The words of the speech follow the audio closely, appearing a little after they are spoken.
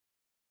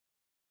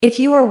If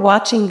you are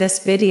watching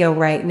this video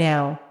right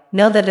now,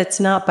 know that it's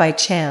not by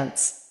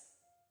chance.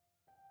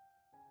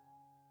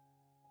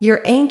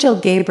 Your angel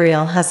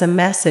Gabriel has a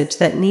message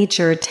that needs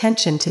your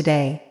attention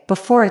today,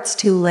 before it's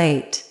too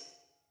late.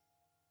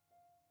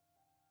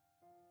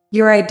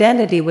 Your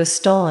identity was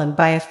stolen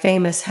by a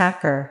famous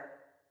hacker.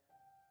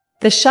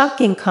 The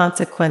shocking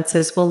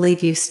consequences will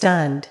leave you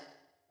stunned.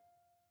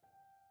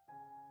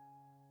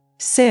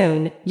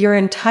 Soon, your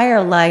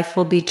entire life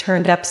will be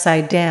turned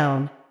upside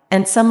down,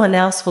 and someone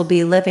else will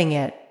be living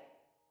it.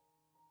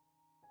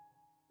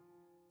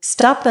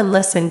 Stop and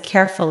listen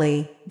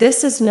carefully.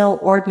 This is no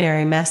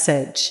ordinary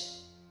message.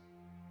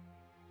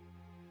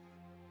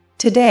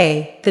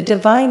 Today, the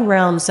divine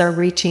realms are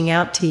reaching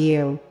out to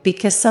you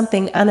because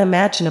something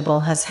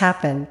unimaginable has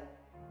happened.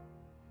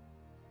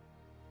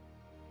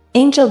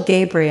 Angel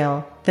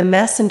Gabriel, the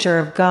messenger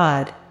of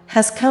God,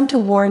 has come to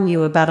warn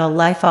you about a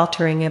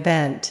life-altering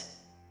event.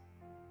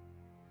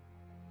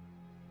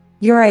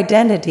 Your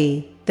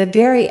identity, the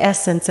very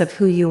essence of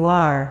who you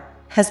are,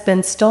 has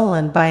been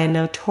stolen by a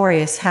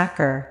notorious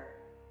hacker.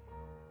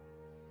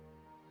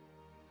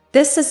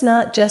 This is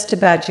not just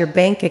about your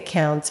bank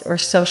accounts or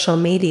social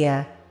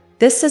media.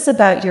 This is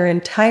about your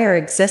entire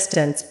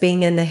existence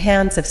being in the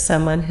hands of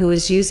someone who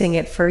is using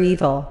it for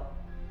evil.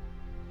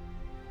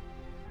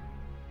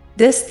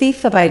 This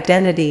thief of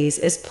identities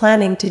is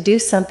planning to do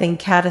something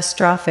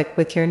catastrophic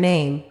with your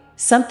name,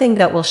 something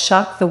that will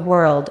shock the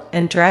world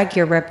and drag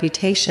your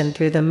reputation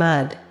through the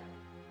mud.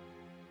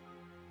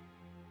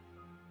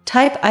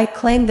 Type "I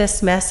claim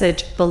this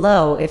message"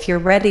 below if you're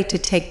ready to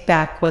take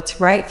back what's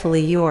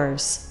rightfully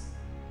yours.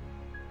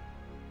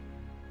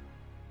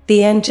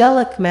 The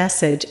angelic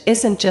message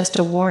isn't just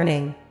a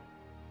warning.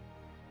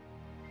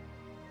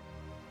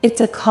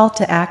 It's a call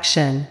to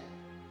action.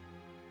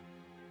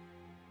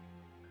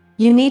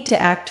 You need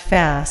to act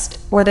fast,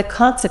 or the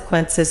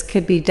consequences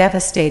could be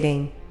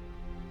devastating.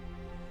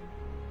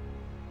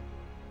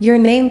 Your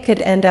name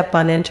could end up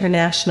on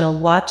international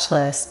watch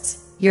lists.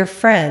 Your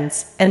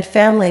friends and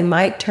family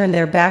might turn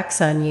their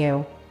backs on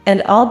you,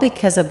 and all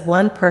because of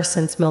one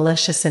person's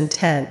malicious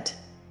intent.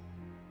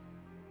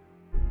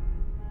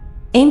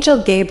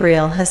 Angel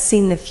Gabriel has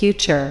seen the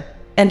future,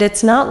 and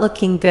it's not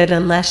looking good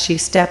unless you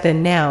step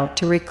in now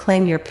to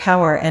reclaim your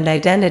power and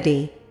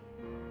identity.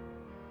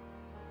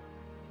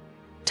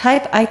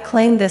 Type "I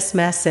claim this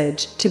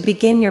message" to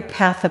begin your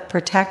path of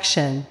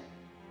protection.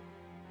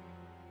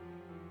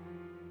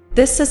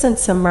 This isn't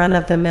some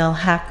run-of-the-mill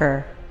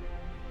hacker.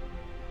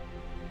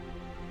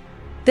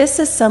 This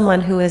is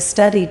someone who has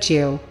studied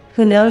you,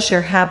 who knows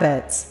your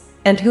habits,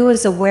 and who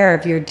is aware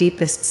of your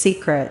deepest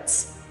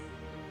secrets.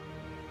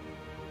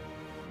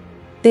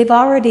 They've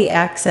already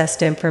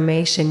accessed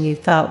information you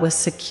thought was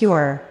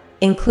secure,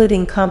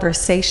 including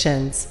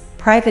conversations,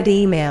 private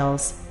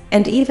emails,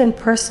 and even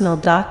personal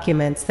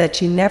documents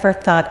that you never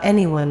thought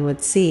anyone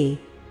would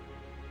see.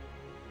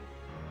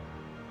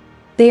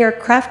 They are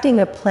crafting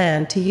a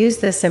plan to use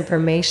this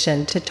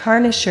information to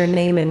tarnish your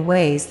name in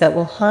ways that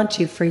will haunt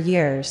you for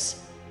years.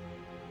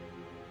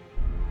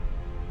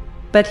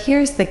 But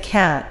here's the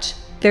catch: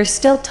 there's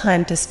still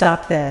time to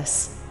stop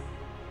this.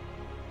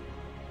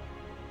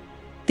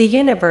 The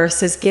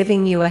universe is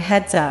giving you a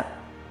heads up.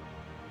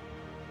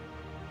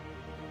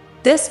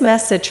 This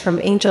message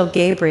from Angel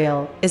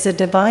Gabriel is a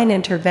divine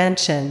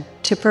intervention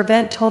to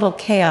prevent total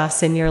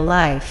chaos in your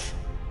life.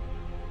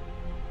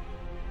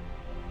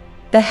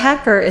 The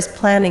hacker is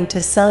planning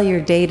to sell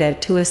your data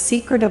to a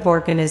secretive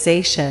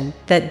organization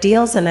that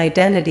deals in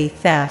identity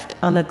theft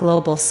on a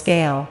global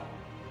scale.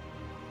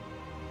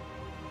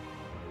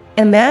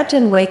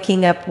 Imagine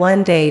waking up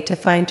one day to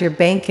find your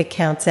bank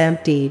accounts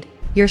emptied,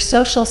 your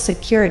social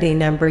security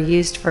number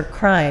used for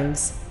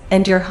crimes,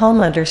 and your home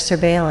under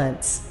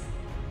surveillance.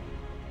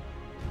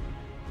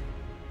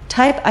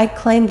 Type "I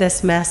claim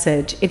this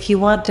message" if you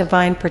want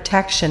divine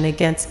protection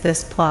against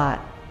this plot.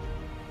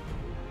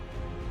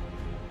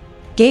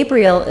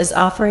 Gabriel is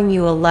offering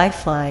you a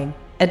lifeline,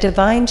 a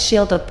divine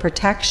shield of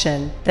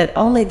protection that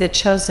only the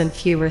chosen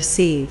few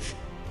receive.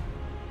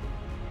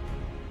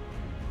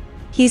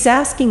 He's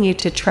asking you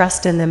to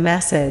trust in the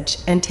message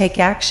and take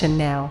action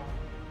now.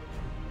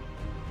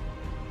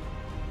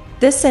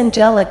 This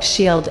angelic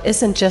shield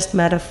isn't just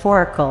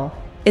metaphorical,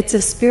 it's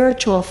a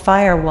spiritual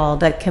firewall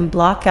that can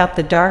block out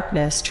the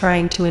darkness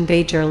trying to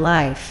invade your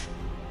life.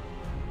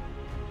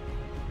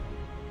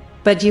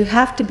 But you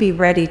have to be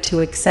ready to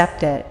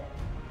accept it.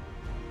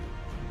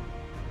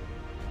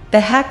 The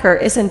hacker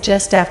isn't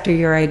just after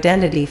your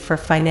identity for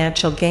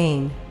financial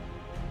gain.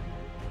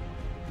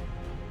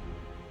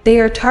 They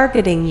are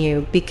targeting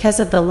you because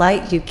of the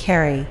light you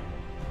carry.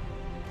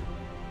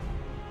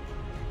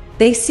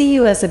 They see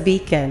you as a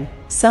beacon,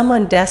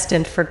 someone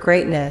destined for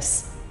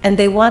greatness, and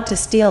they want to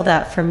steal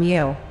that from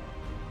you.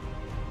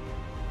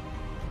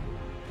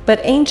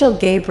 But Angel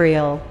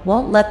Gabriel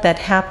won't let that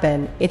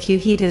happen if you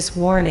heed his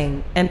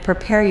warning and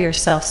prepare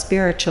yourself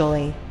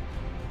spiritually.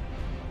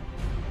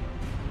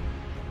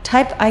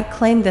 Type "I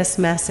claim this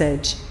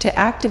message" to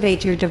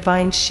activate your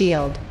divine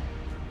shield.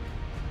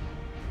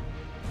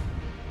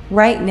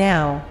 Right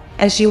now,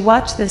 As you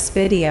watch this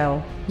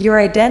video, your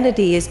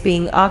identity is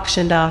being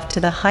auctioned off to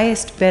the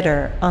highest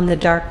bidder on the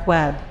dark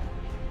web.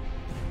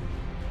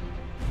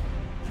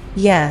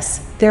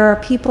 Yes, there are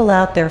people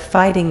out there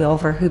fighting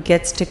over who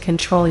gets to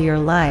control your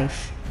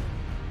life.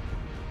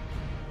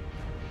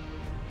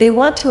 They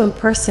want to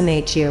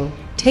impersonate you,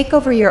 take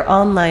over your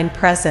online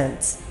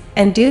presence,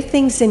 and do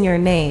things in your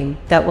name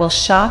that will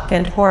shock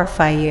and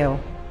horrify you.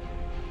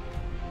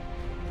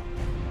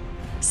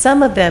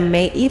 Some of them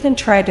may even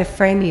try to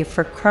frame you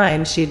for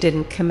crimes you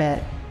didn't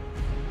commit.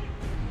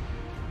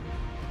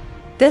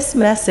 This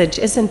message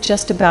isn't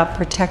just about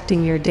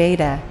protecting your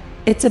data,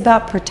 it's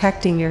about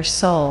protecting your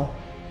soul.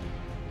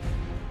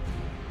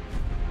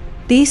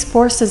 These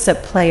forces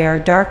at play are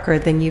darker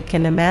than you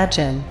can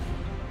imagine.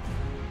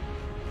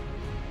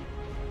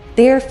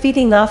 They are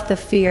feeding off the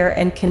fear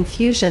and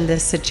confusion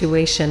this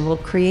situation will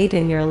create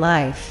in your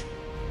life.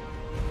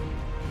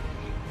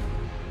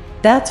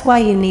 That's why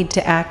you need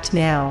to act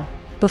now,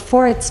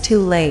 before it's too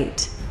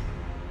late.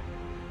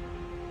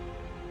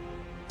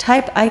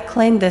 Type "I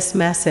claim this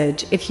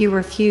message" if you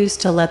refuse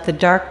to let the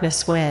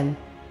darkness win.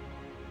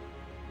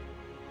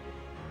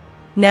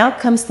 Now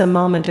comes the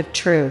moment of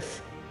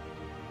truth.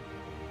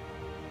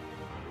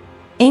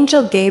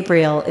 Angel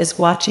Gabriel is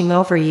watching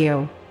over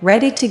you,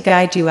 ready to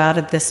guide you out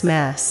of this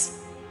mess.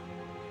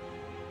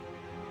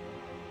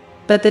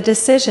 But the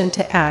decision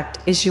to act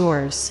is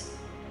yours.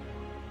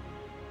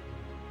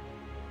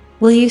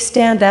 Will you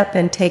stand up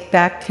and take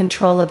back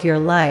control of your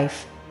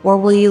life, or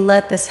will you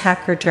let this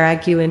hacker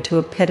drag you into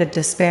a pit of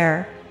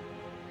despair?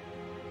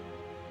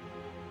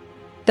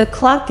 The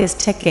clock is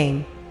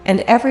ticking,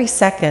 and every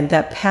second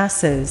that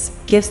passes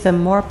gives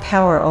them more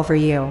power over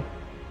you.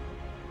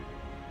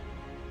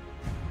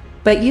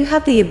 But you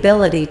have the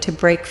ability to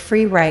break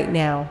free right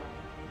now.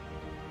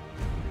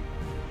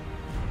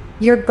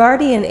 Your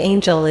guardian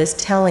angel is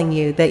telling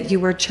you that you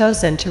were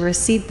chosen to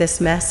receive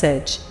this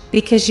message,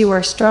 because you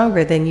are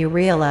stronger than you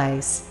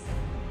realize.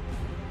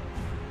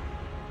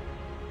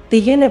 The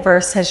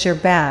universe has your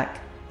back,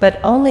 but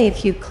only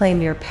if you claim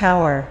your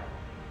power.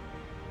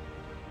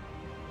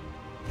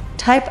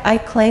 Type "I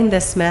claim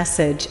this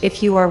message"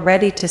 if you are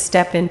ready to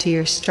step into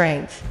your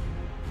strength.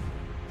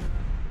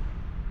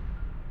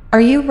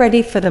 Are you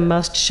ready for the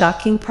most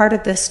shocking part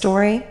of this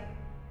story?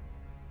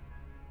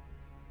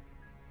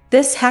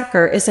 This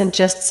hacker isn't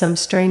just some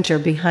stranger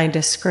behind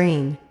a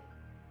screen.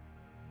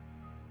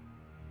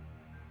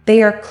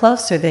 They are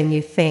closer than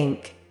you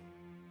think.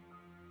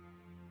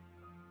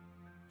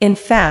 In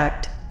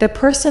fact, the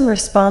person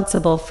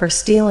responsible for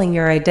stealing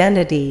your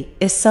identity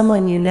is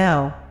someone you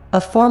know, a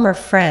former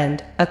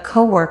friend, a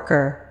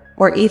coworker,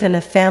 or even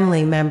a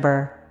family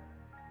member.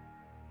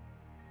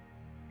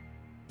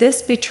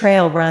 This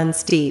betrayal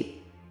runs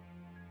deep.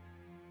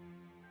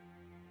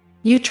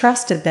 You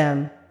trusted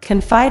them,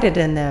 confided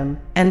in them,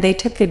 and they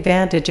took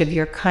advantage of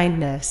your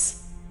kindness.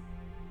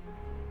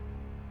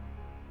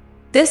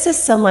 This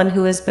is someone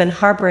who has been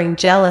harboring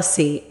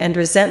jealousy and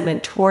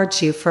resentment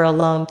towards you for a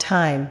long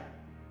time.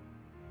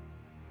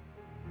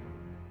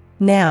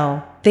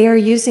 Now, they are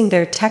using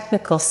their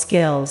technical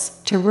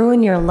skills to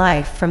ruin your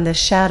life from the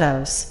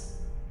shadows.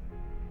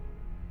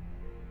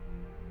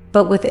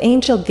 But with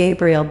Angel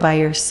Gabriel by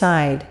your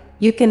side,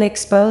 you can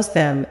expose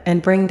them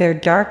and bring their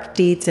dark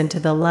deeds into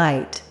the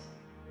light.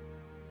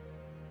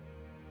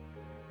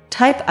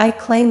 Type "I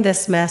claim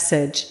this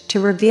message" to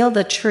reveal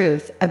the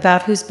truth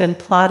about who's been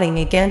plotting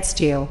against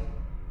you.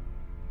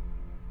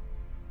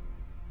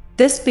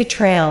 This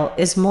betrayal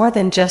is more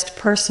than just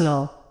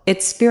personal,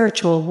 it's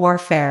spiritual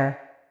warfare.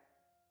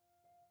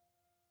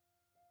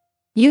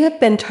 You have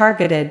been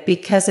targeted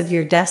because of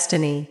your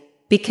destiny,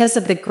 because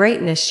of the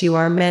greatness you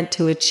are meant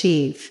to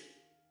achieve.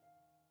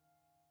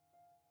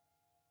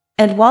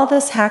 And while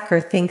this hacker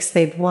thinks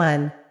they've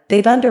won,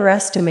 they've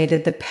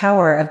underestimated the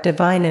power of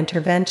divine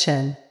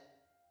intervention.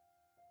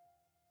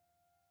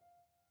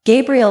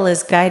 Gabriel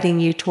is guiding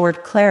you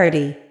toward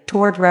clarity,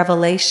 toward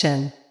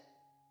revelation.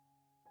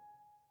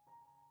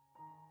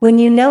 When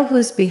you know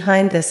who's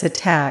behind this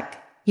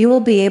attack, you will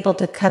be able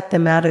to cut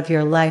them out of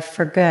your life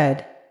for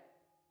good.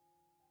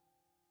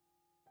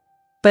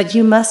 But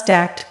you must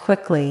act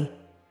quickly.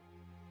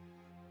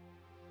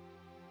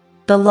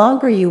 The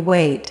longer you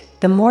wait,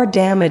 the more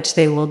damage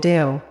they will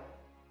do.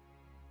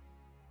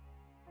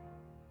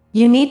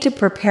 You need to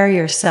prepare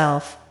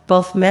yourself,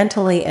 both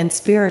mentally and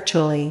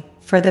spiritually,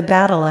 for the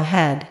battle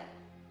ahead.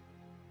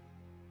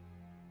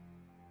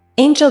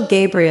 Angel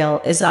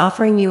Gabriel is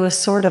offering you a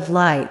sword of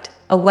light,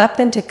 a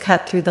weapon to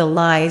cut through the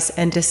lies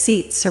and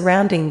deceit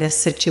surrounding this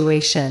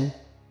situation.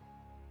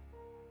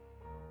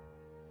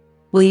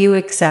 Will you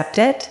accept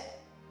it?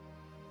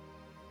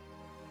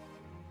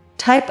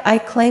 Type "I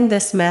claim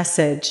this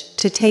message"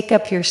 to take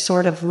up your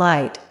sword of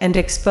light and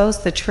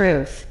expose the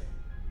truth.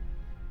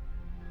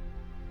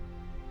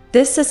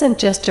 This isn't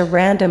just a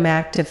random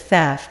act of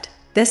theft.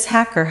 This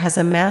hacker has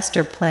a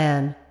master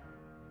plan.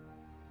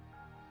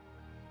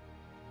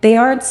 They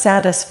aren't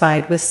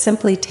satisfied with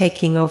simply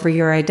taking over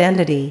your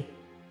identity.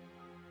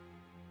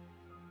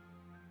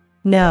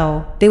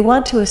 No, they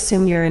want to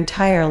assume your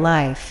entire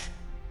life.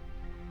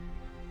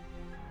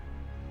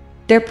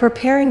 They're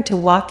preparing to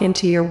walk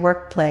into your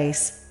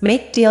workplace,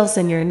 make deals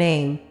in your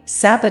name,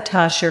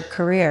 sabotage your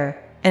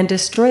career, and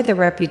destroy the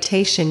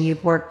reputation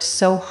you've worked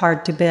so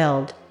hard to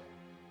build.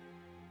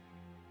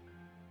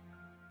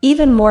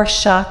 Even more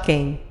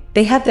shocking,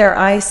 they have their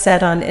eyes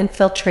set on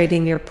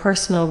infiltrating your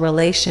personal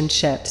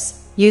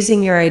relationships,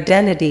 using your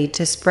identity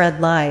to spread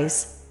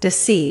lies,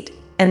 deceit,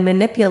 and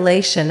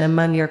manipulation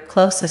among your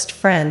closest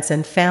friends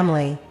and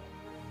family.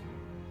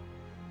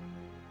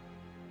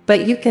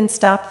 But you can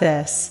stop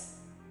this.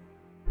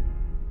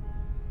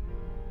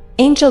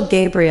 Angel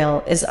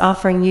Gabriel is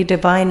offering you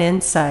divine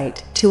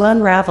insight to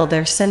unravel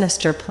their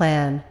sinister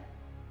plan.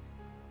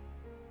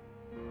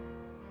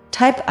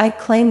 Type "I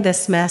claim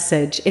this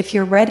message" if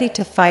you're ready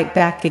to fight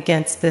back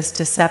against this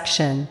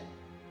deception.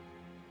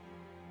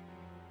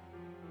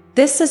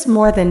 This is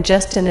more than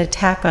just an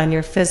attack on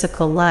your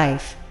physical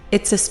life,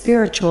 it's a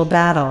spiritual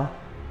battle.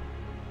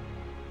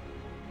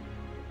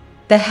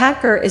 The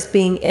hacker is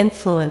being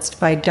influenced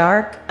by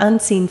dark,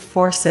 unseen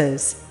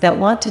forces that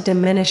want to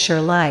diminish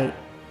your light.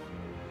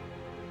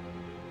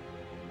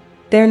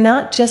 They're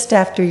not just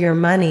after your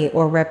money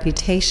or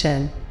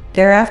reputation,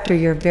 they're after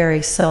your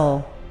very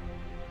soul.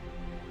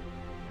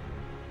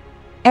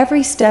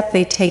 Every step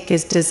they take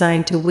is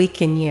designed to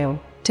weaken you,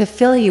 to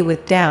fill you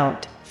with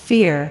doubt,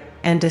 fear,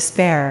 and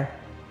despair.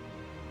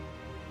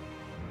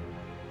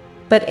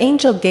 But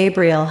Angel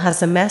Gabriel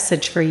has a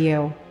message for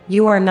you: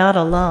 you are not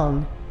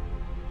alone.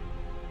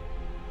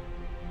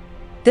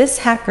 This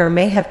hacker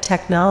may have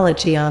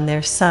technology on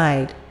their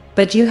side,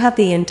 but you have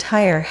the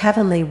entire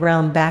heavenly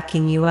realm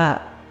backing you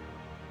up.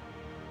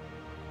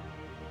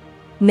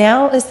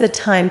 Now is the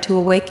time to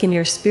awaken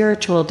your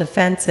spiritual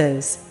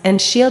defenses and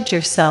shield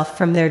yourself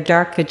from their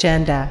dark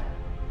agenda.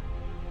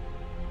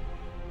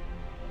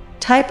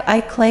 Type "I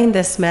claim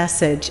this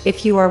message"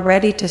 if you are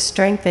ready to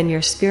strengthen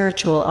your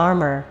spiritual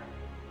armor.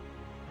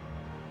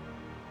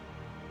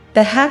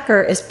 The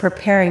hacker is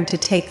preparing to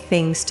take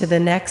things to the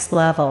next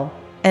level,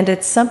 and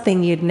it's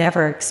something you'd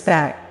never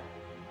expect.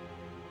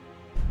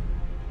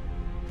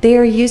 They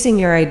are using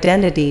your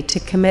identity to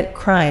commit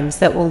crimes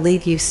that will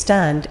leave you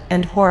stunned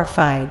and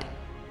horrified.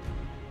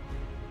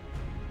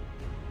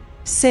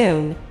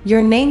 Soon,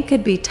 your name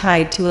could be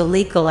tied to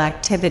illegal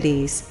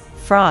activities,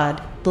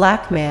 fraud,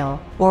 blackmail,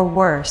 or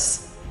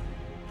worse.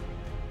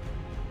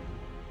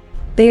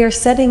 They are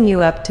setting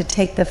you up to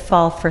take the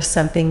fall for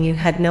something you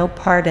had no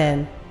part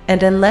in,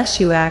 and unless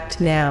you act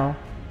now,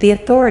 the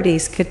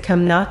authorities could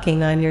come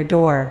knocking on your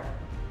door.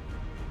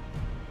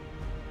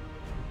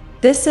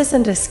 This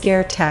isn't a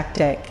scare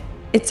tactic,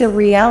 it's a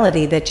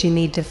reality that you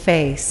need to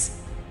face.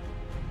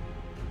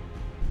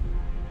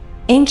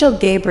 Angel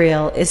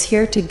Gabriel is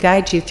here to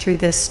guide you through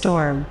this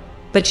storm,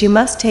 but you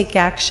must take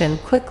action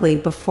quickly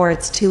before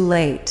it's too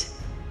late.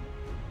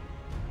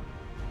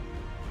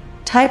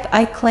 Type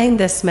 "I claim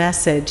this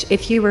message"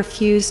 if you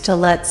refuse to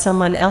let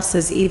someone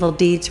else's evil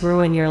deeds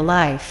ruin your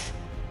life.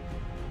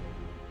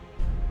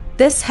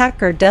 This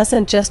hacker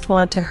doesn't just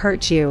want to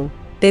hurt you,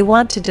 they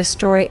want to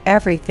destroy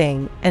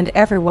everything and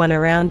everyone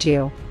around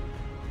you.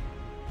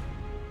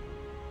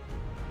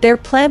 They're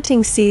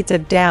planting seeds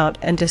of doubt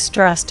and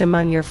distrust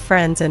among your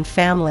friends and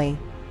family,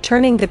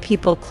 turning the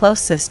people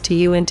closest to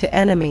you into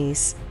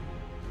enemies.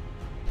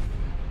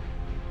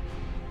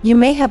 You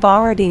may have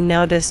already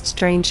noticed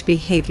strange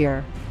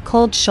behavior,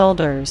 cold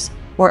shoulders,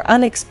 or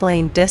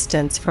unexplained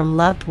distance from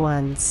loved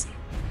ones.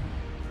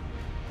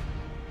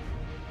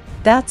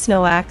 That's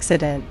no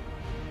accident.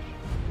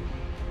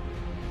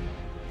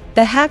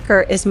 The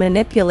hacker is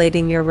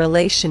manipulating your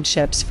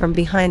relationships from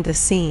behind the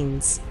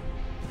scenes.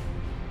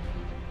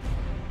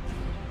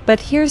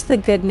 But here's the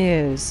good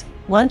news: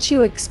 once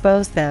you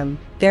expose them,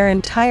 their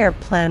entire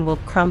plan will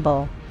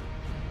crumble.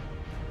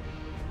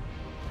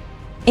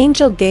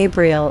 Angel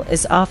Gabriel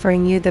is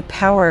offering you the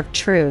power of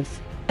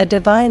truth, a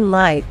divine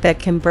light that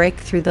can break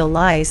through the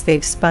lies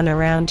they've spun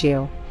around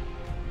you.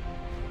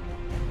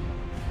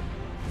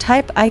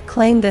 Type "I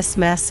claim this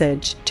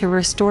message" to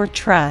restore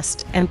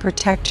trust and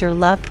protect your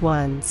loved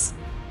ones.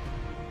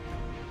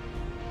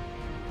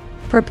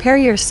 Prepare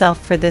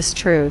yourself for this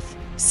truth: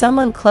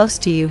 someone close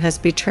to you has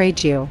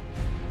betrayed you.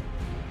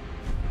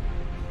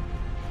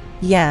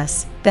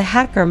 Yes, the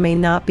hacker may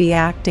not be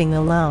acting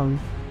alone.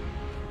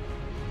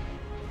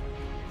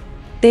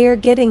 They are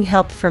getting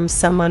help from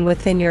someone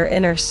within your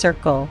inner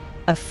circle,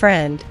 a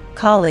friend,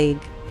 colleague,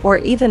 or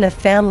even a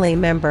family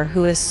member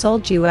who has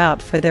sold you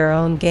out for their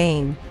own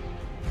gain.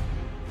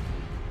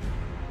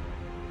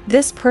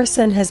 This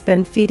person has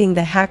been feeding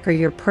the hacker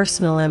your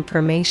personal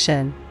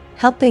information,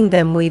 helping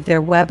them weave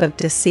their web of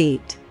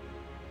deceit.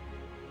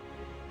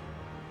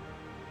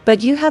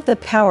 But you have the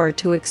power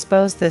to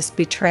expose this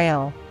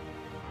betrayal.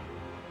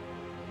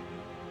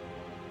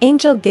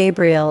 Angel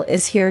Gabriel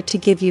is here to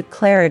give you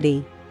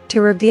clarity,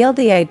 to reveal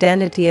the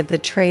identity of the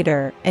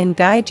traitor and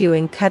guide you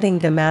in cutting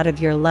them out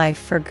of your life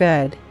for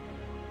good.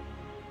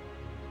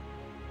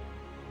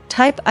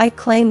 Type "I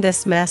claim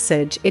this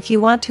message" if you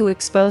want to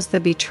expose the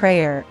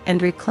betrayer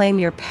and reclaim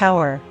your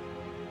power.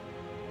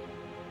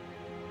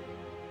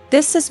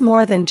 This is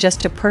more than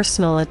just a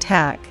personal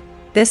attack.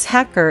 This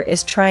hacker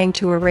is trying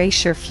to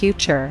erase your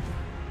future.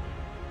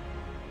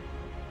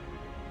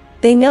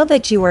 They know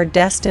that you are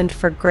destined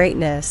for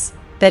greatness,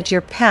 that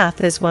your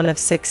path is one of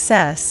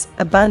success,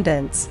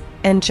 abundance,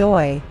 and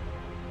joy.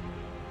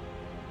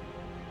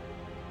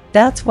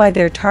 That's why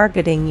they're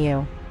targeting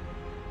you.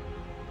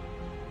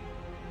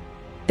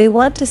 They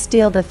want to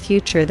steal the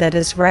future that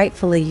is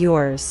rightfully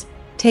yours,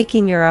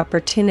 taking your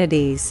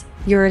opportunities,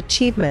 your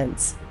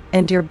achievements,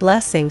 and your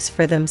blessings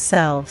for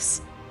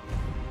themselves.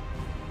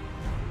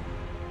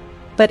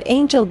 But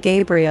Angel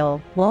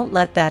Gabriel won't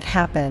let that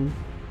happen.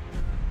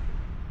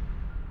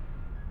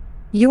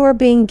 You are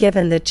being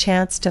given the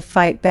chance to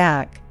fight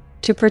back,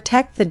 to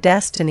protect the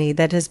destiny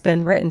that has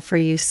been written for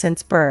you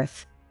since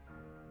birth.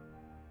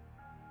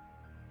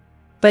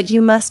 But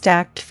you must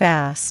act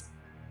fast.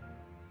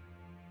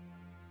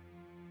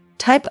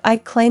 Type "I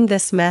claim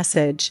this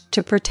message"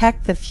 to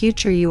protect the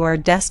future you are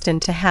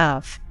destined to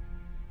have.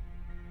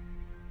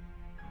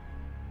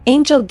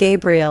 Angel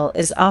Gabriel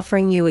is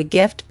offering you a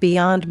gift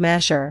beyond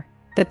measure,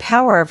 the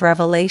power of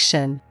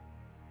revelation.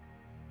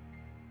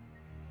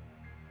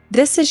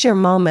 This is your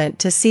moment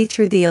to see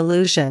through the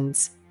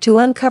illusions, to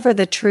uncover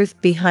the truth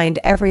behind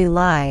every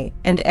lie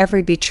and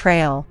every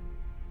betrayal.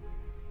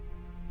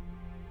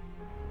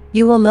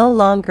 You will no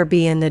longer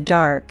be in the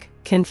dark,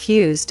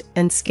 confused,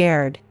 and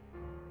scared.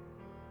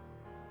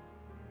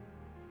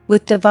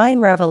 With divine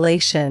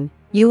revelation,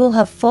 you will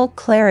have full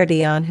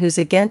clarity on who's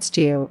against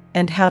you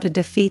and how to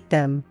defeat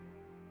them.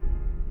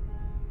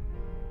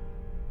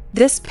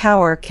 This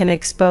power can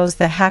expose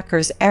the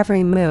hacker's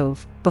every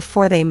move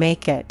before they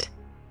make it.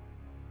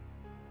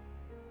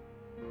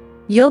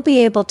 You'll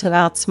be able to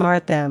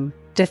outsmart them,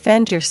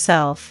 defend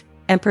yourself,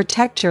 and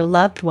protect your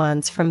loved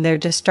ones from their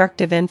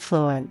destructive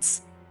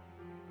influence.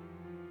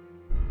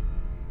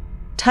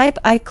 Type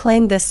 "I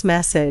claim this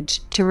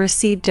message" to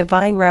receive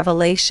divine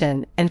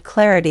revelation and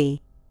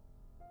clarity.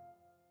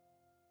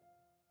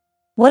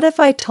 What if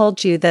I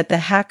told you that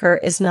the hacker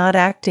is not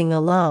acting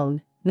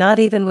alone, not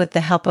even with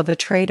the help of a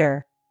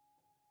traitor?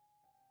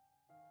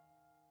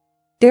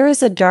 There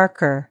is a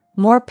darker,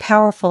 more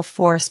powerful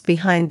force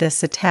behind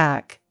this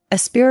attack, a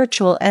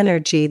spiritual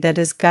energy that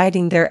is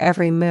guiding their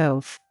every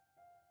move.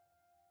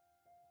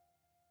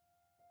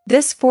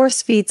 This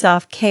force feeds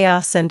off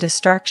chaos and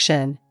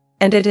destruction,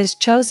 and it has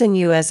chosen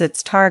you as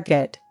its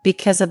target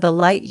because of the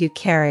light you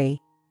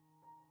carry.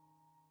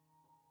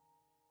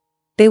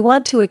 They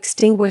want to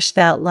extinguish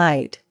that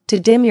light, to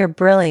dim your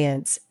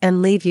brilliance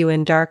and leave you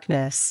in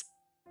darkness.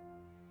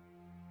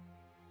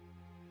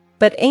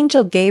 But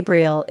Angel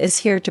Gabriel is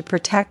here to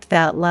protect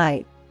that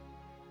light.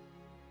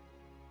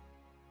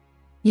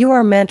 You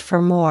are meant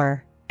for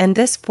more, and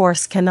this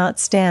force cannot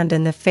stand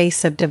in the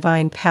face of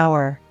divine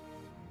power.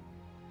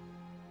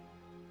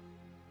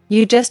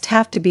 You just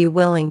have to be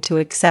willing to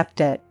accept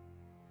it.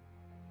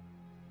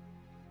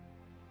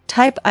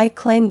 Type "I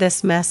claim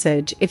this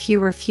message" if you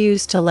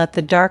refuse to let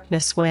the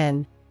darkness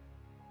win.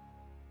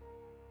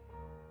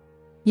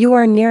 You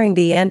are nearing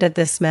the end of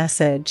this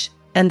message,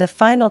 and the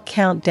final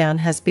countdown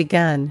has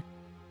begun.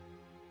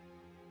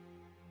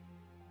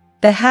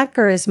 The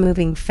hacker is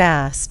moving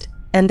fast,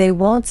 and they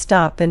won't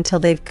stop until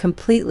they've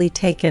completely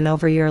taken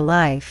over your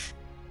life.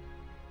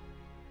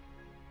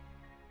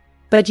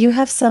 But you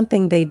have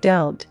something they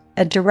don't,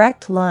 a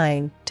direct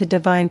line to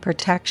divine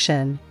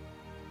protection.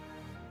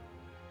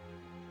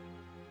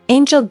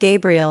 Angel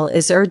Gabriel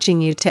is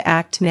urging you to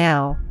act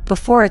now,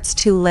 before it's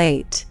too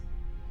late.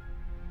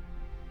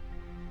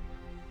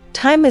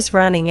 Time is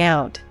running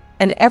out,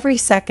 and every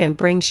second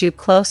brings you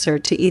closer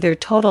to either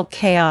total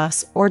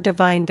chaos or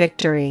divine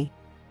victory.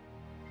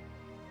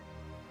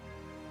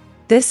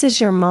 This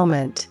is your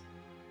moment.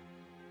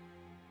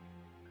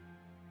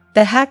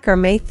 The hacker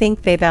may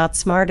think they've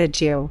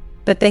outsmarted you,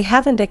 but they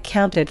haven't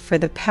accounted for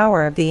the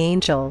power of the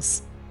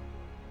angels.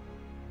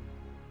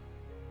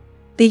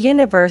 The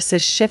universe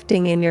is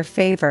shifting in your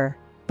favor,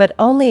 but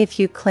only if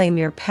you claim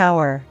your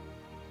power.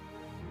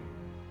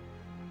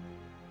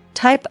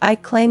 Type "I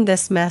claim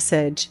this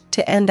message"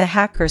 to end the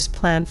hacker's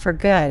plan for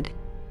good.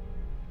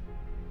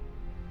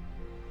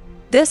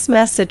 This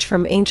message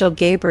from Angel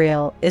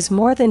Gabriel is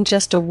more than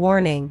just a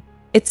warning,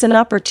 it's an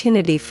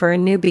opportunity for a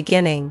new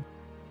beginning.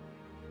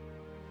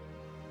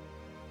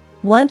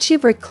 Once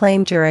you've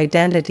reclaimed your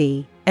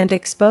identity and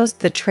exposed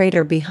the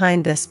traitor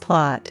behind this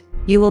plot,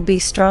 you will be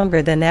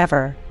stronger than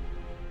ever.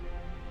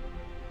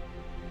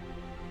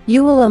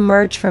 You will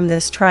emerge from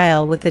this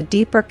trial with a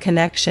deeper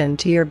connection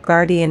to your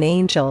guardian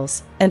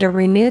angels and a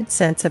renewed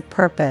sense of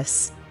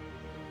purpose.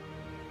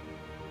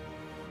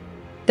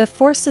 The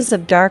forces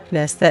of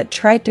darkness that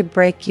tried to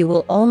break you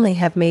will only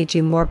have made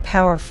you more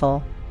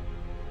powerful.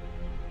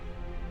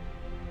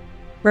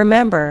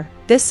 Remember,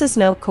 this is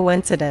no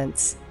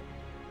coincidence.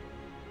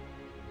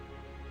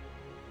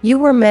 You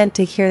were meant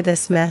to hear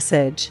this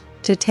message,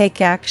 to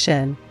take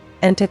action,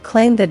 and to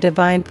claim the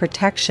divine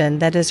protection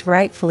that is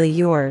rightfully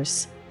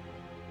yours.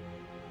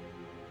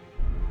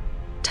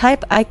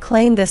 Type "I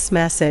claim this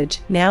message"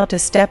 now to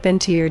step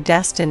into your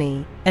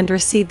destiny and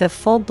receive the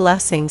full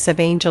blessings of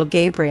Angel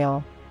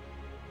Gabriel.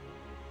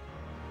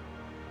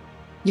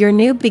 Your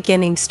new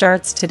beginning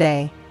starts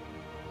today.